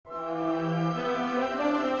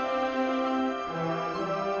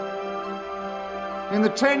In the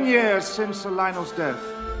 10 years since Sir Lionel's death,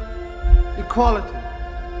 equality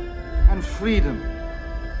and freedom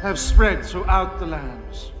have spread throughout the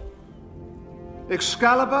lands.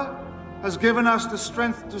 Excalibur has given us the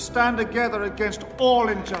strength to stand together against all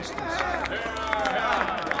injustice.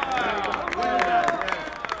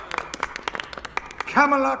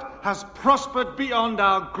 Camelot has prospered beyond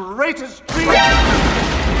our greatest dreams.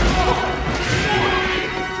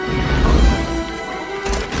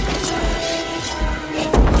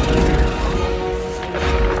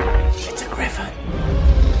 It's a Griffin.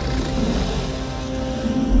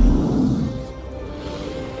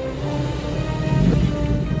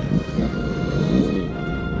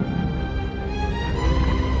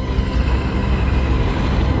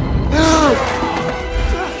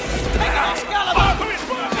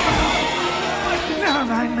 Never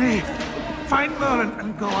mind me. Find Merlin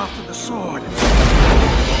and go after the sword.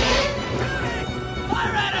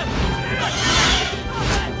 Fire at him!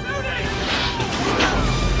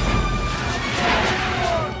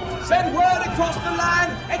 Send word across the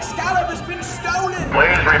land! Excalibur's been stolen!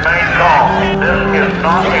 Please remain calm. This is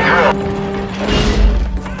not a drill.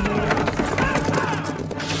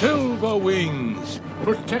 Silver Wings,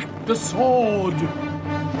 protect the sword.